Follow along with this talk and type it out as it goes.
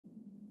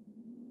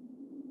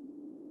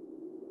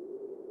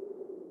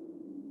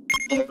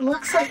It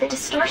looks like the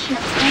distortion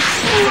of time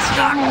is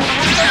drawn in all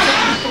sorts of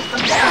people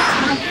from different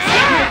times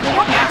and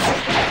with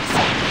massive things.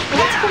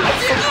 Let's play it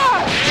simple.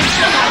 Just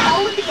take out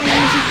all of the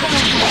enemies you can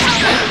from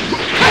town.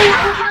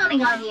 I'm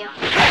counting on you.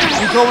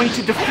 You're going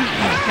to defeat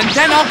me, and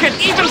then I'll get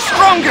even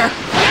stronger!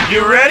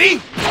 You ready?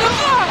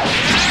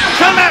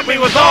 Come at me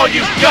with all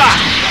you've got!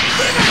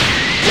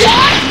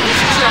 What?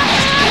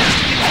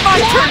 It's my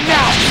turn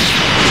now!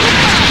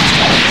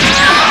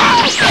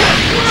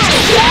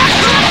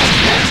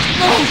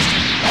 No!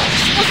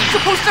 This wasn't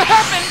supposed to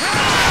happen!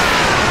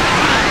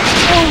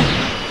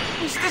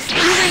 Oh! Is this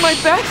really my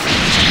best?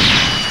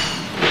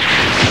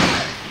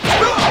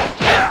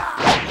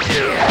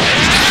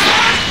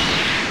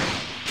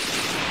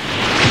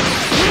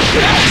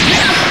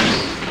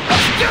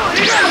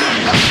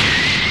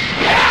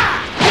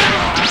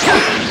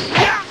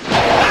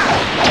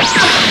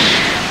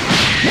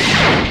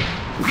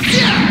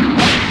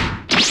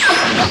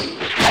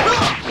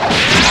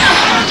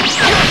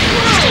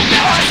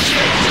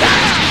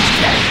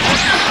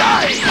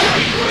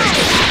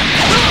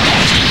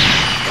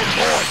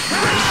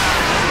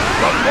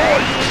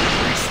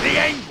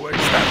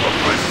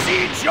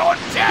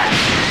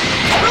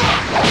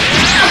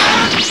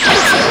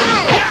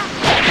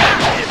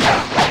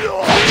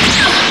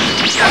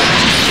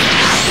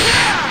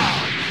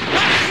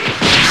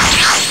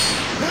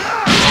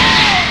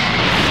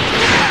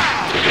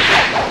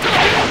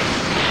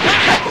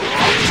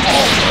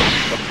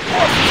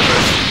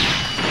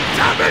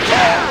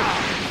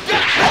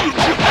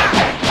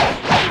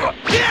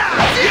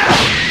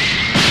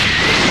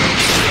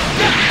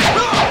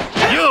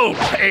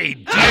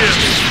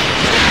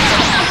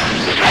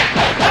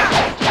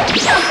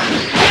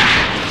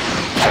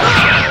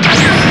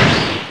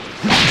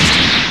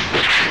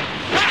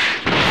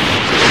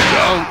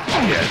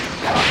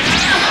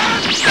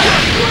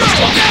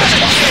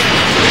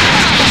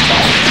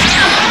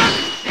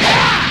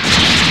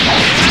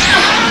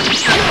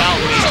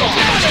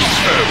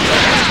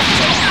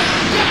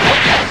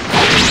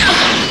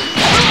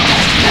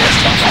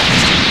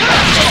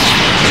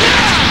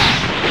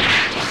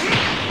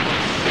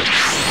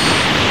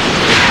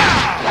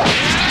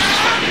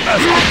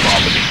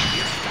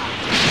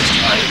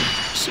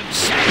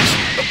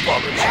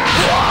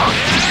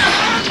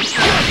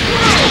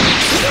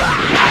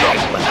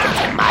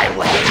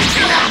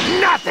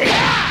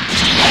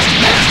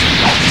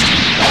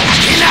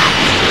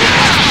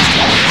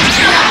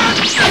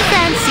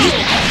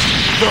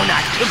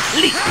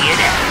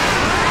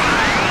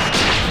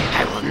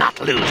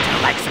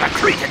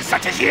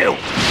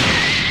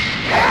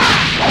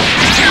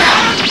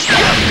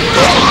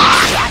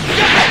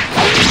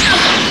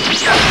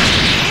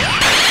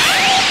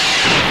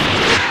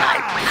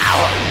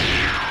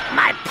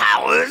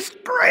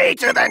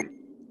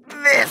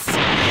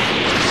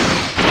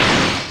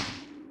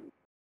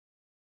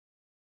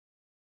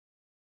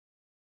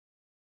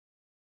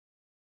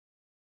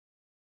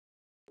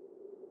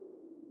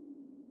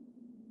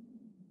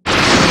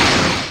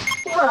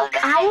 Look,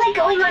 I like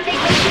going on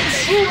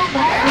vacations too,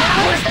 but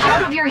now it's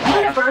out of your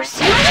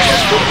universe. You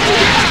just keep me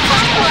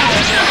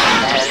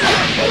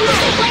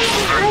basically,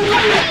 I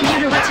need you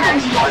to return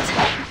to your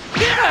time.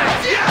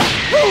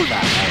 Who the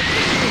hell is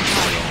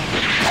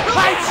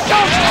I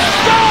shall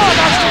sword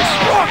of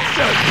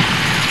destruction!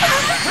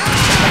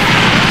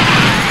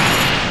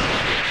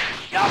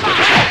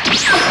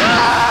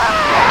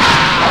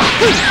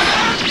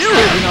 You're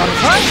really not a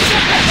fight!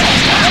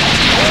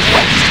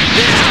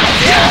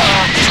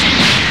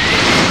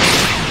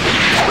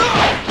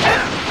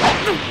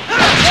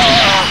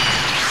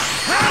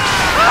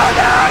 Oh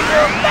no,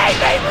 you made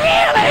me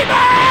really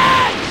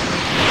mad!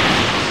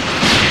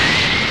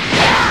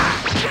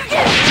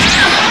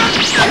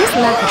 This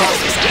lack of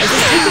exercise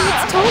is taking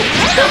its toll.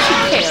 Don't you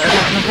care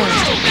about the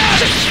horse?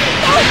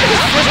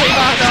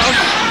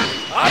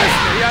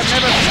 Honestly, I've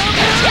never felt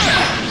it.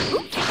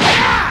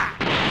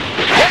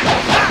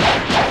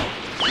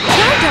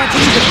 Try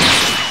dodging this.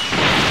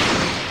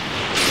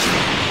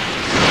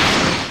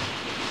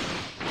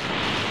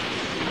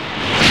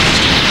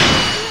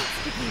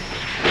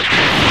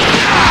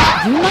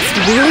 You must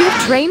really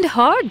have trained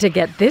hard to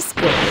get this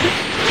good.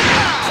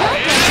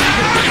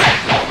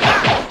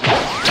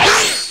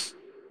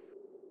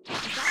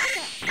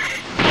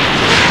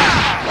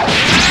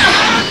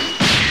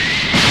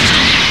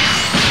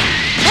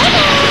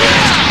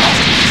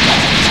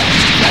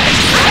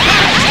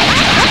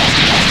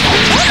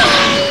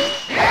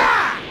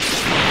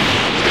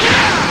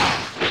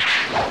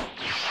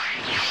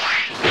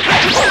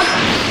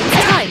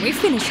 It's time we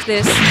finished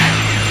this.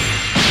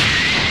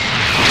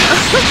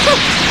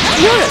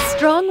 You're a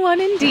strong one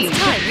indeed.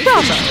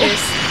 Bravo.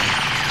 It's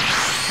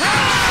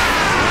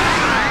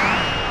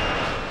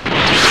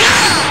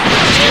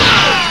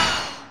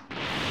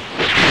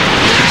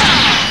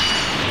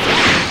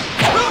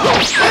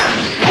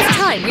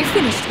time we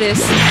finished this.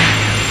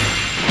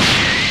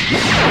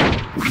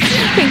 I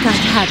think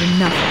I've had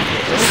enough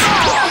of this.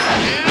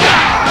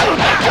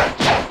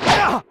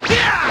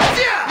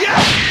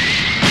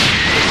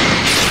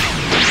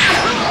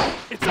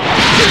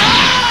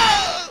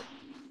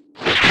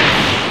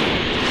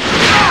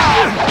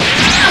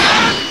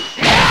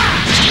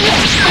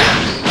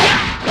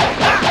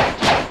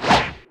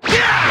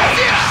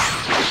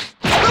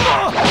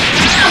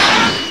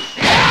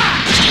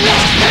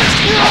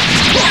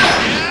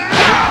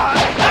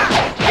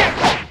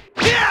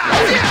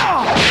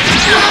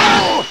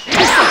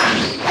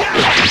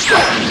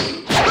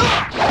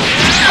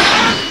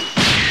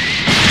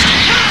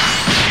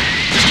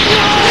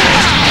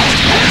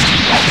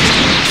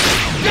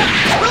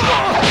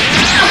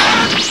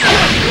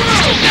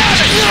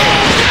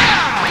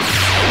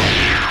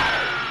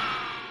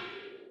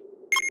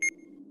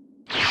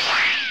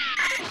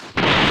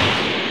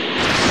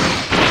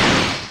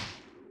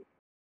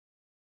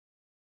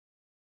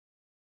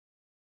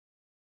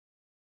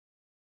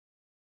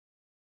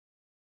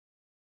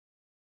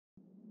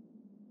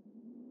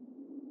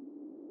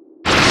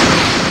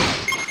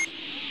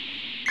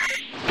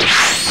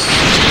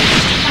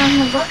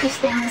 focus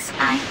things,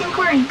 I think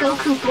we're in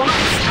Goku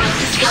Black's time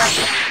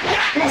destruction.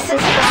 This is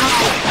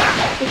bad.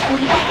 If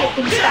we don't get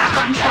things back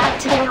on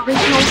track to their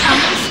original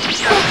times,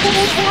 the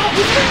whole world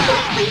is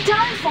completely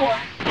done for.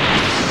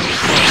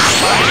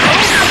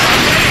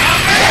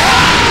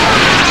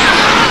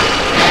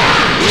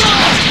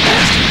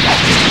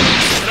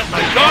 Let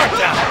my guard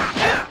down!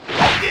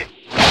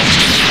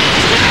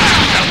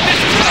 Now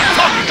this is what I'm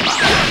talking about!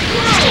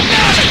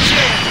 Not a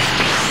chance!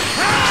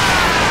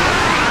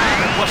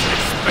 I wasn't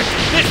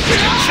expecting this big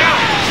a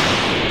challenge!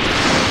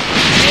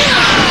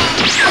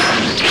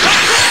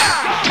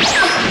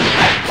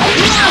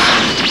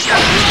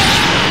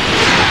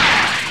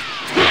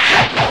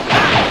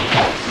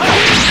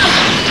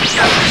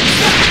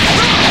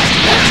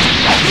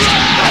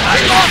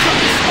 I'm off of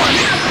this one!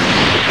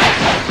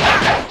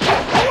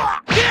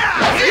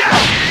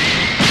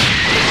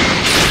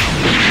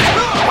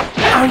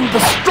 I'm the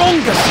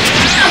strongest!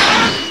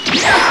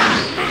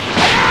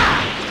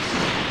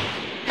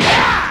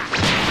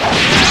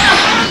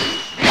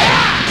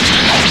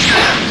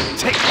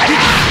 Take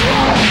this!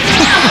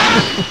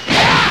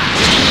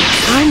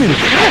 I'm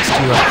impressed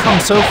you have come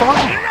so far.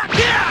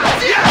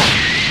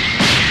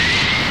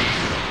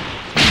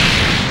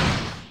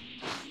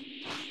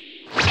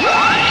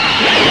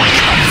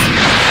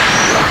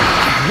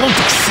 I won't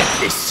accept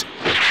this!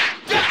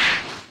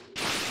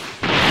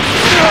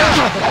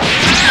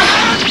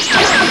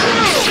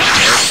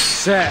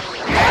 Set.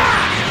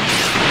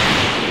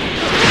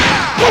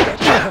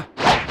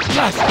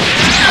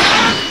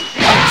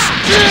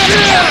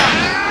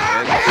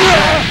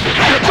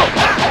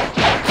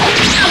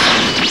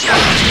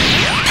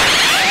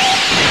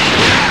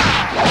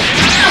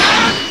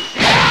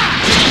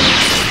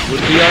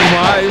 Would be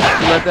unwise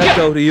to let that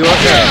go to your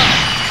head.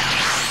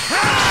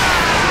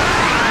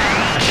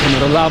 I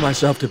cannot allow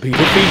myself to be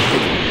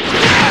defeated.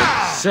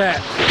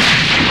 Set.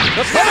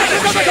 The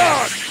punishment of the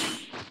god!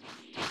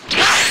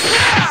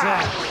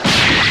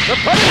 The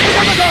punishment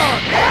of the god!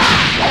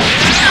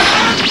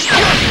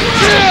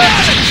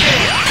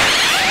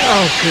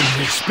 How can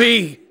this be?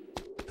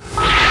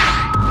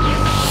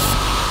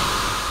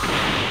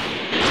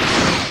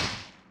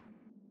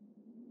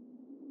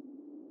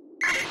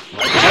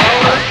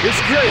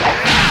 It's great!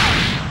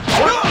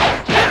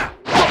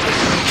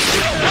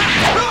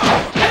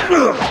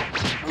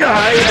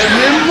 I am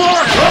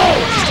immortal!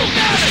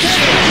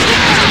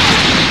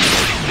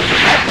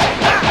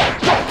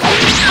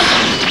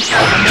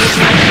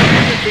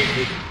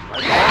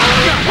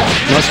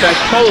 Must I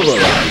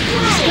pulverize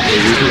you for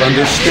you to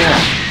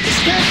understand?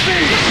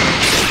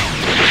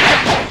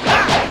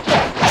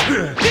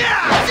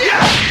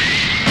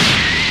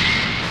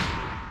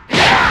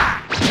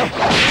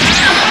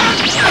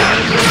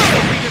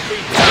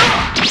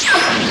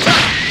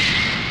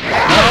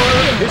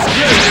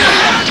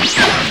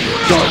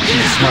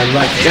 Darkness my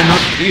light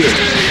cannot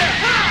pierce.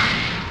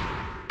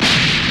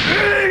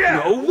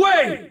 No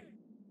way!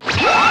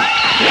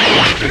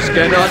 This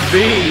cannot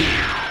be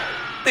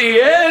the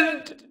end!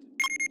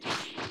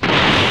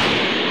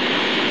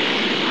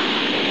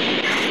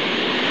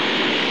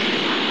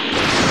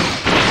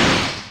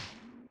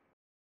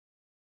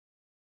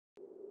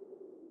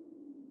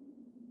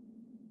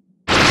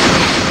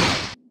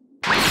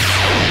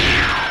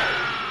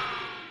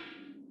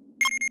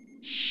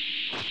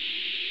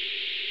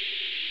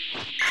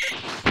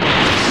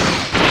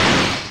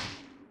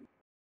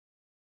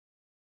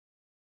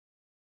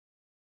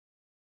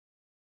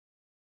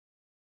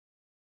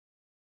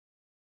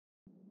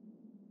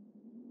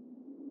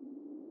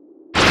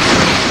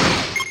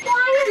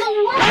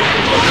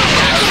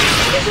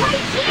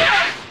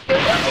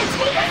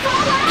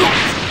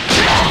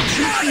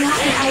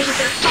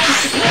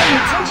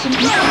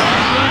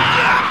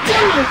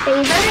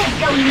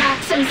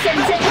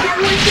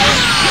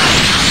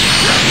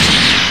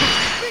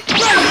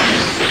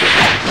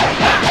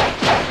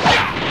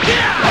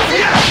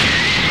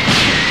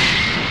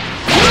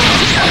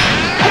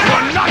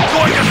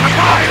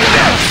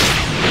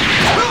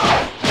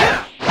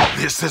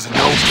 This isn't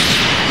over.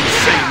 These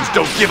Saiyans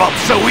don't give up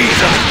so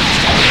easily.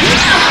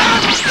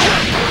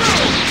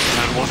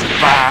 That wasn't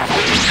bad.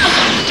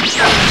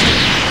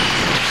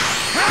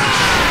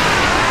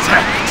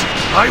 Damn it!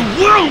 I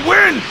will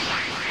win!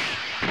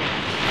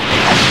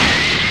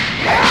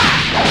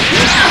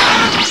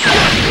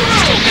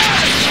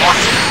 What?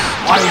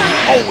 Why are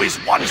you always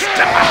one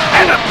step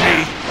ahead of me?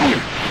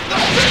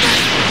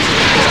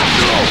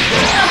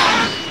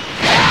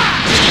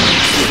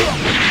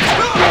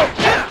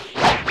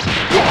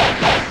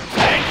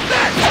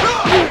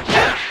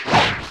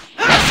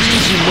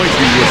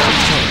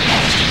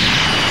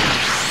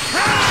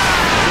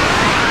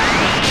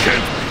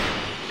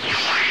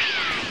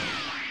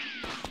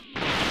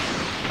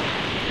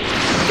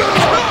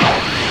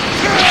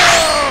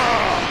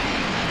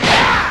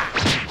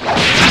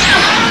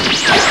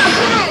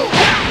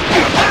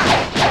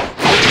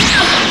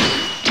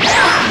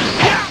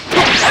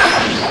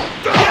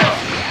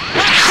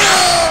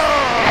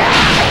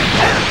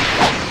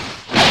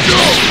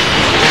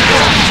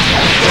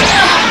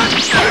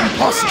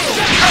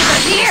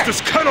 This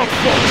cannot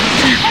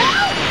fall!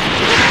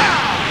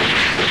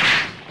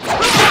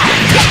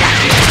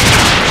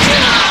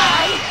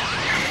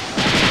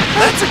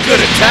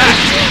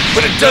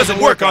 doesn't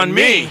work on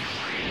me!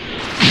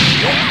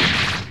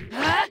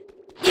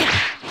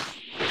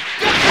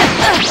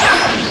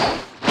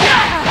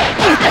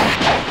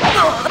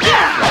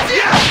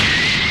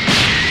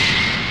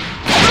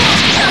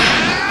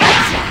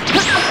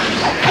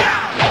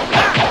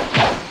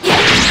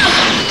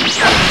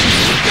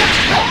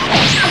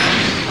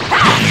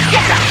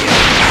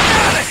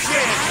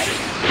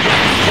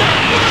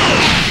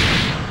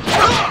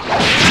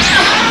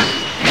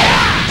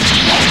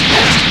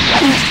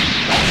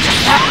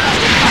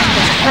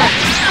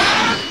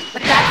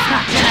 But that's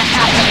not gonna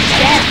happen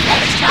again,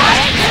 got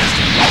it?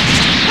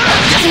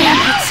 Damn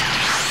it!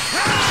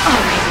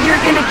 Alright,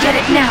 you're gonna get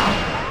it now.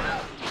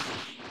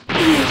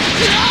 You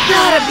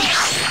gotta be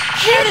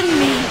kidding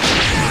me!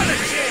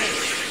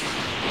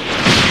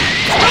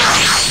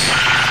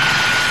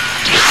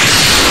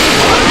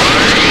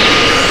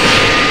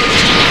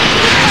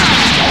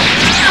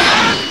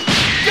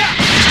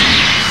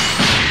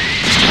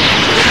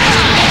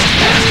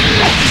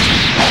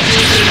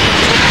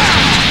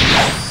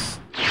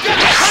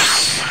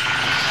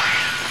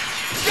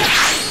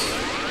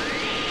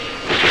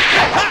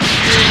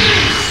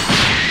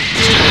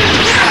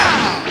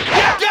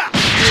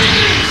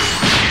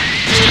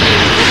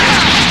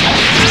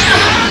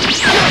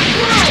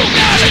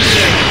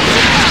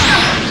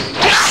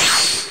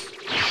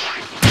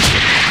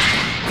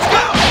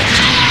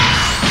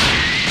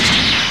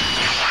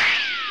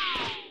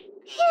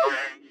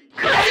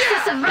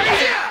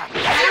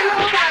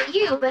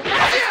 But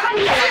that was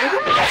probably a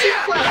little too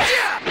close.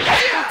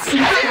 That's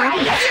not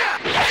right.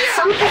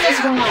 Something is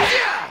wrong.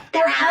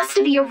 There has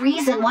to be a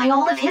reason why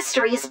all of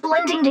history is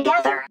blending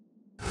together.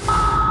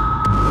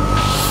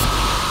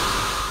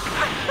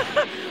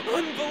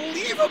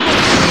 Unbelievable!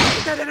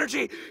 That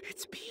energy,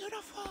 it's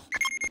beautiful.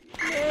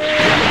 Gotta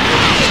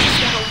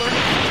learn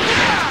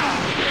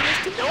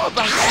to know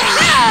about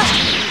that.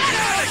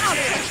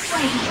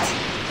 Wait,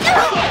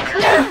 it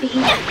couldn't be. Could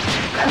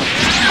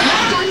you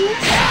have done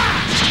this?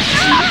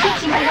 Do you think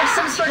he might have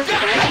some sort of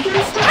grudge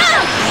against us? I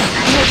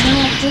had no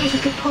idea he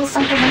could pull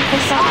something like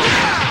this off.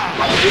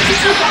 We need to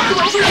take back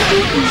over the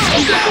duties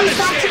and get things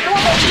back to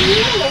normal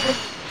immediately.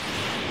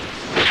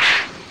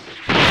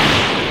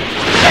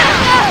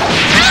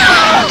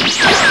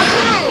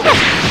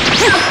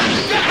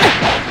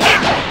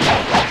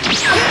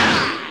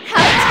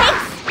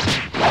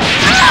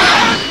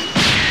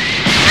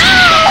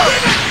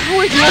 How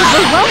are you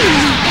overwhelming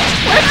me?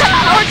 Where's that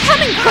power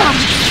coming from?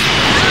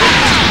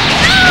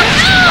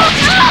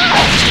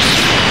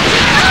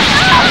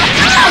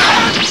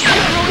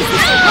 How is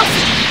this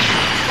possible?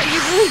 Are you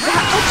really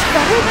that much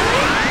better than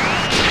me?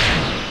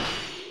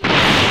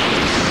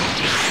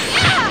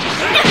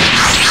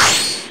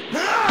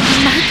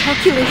 Are my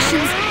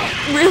calculations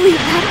really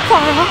that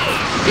far off?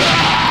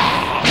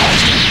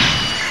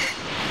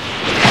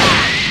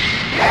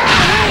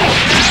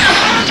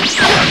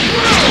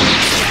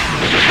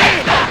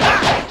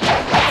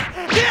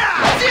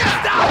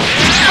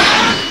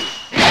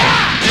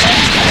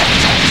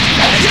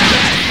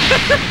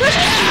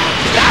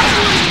 That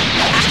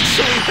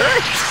actually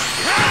hurt!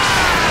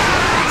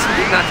 This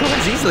did not go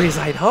as easily as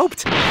I'd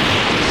hoped.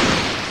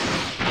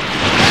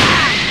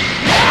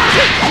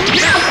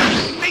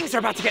 Things are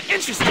about to get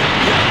interesting! No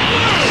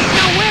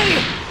way!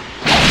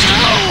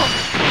 No!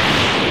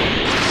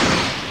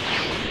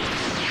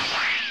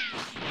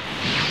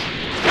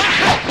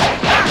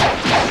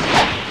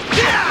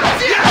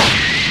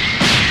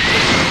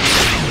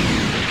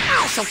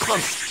 Ow, so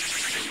close!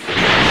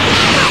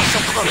 Ow, so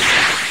close!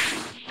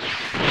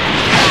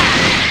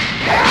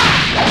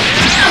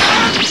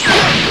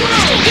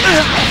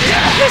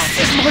 This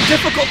is more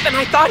difficult than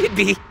I thought it'd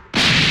be.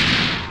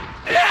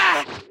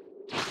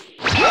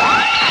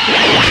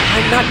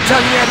 I'm not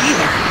done yet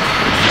either.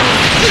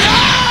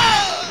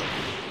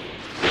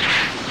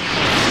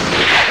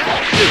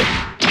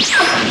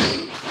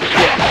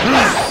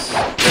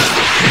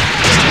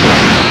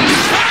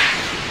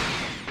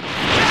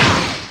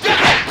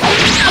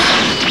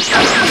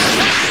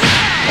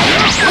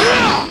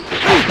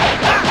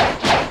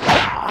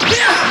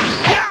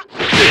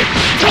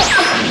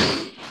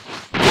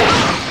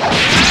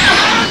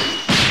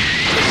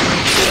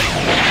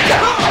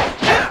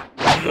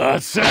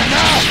 That's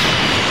enough!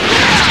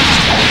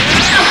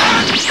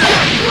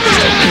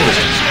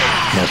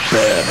 Not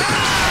bad.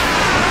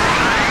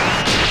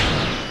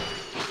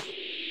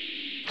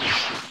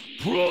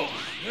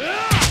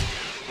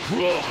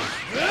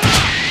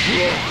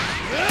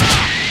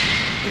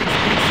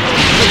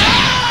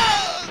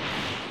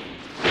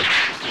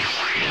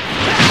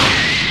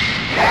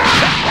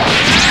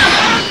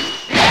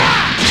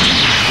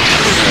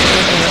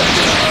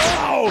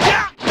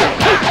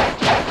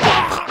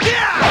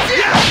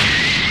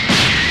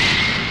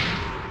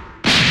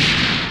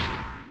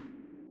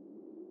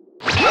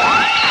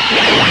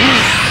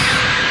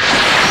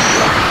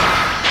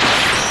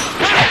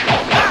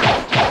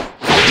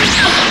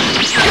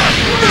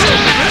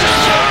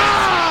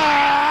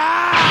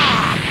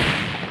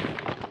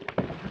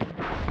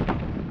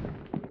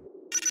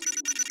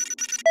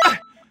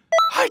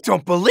 I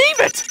don't believe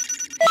it!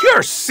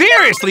 You're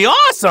seriously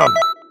awesome!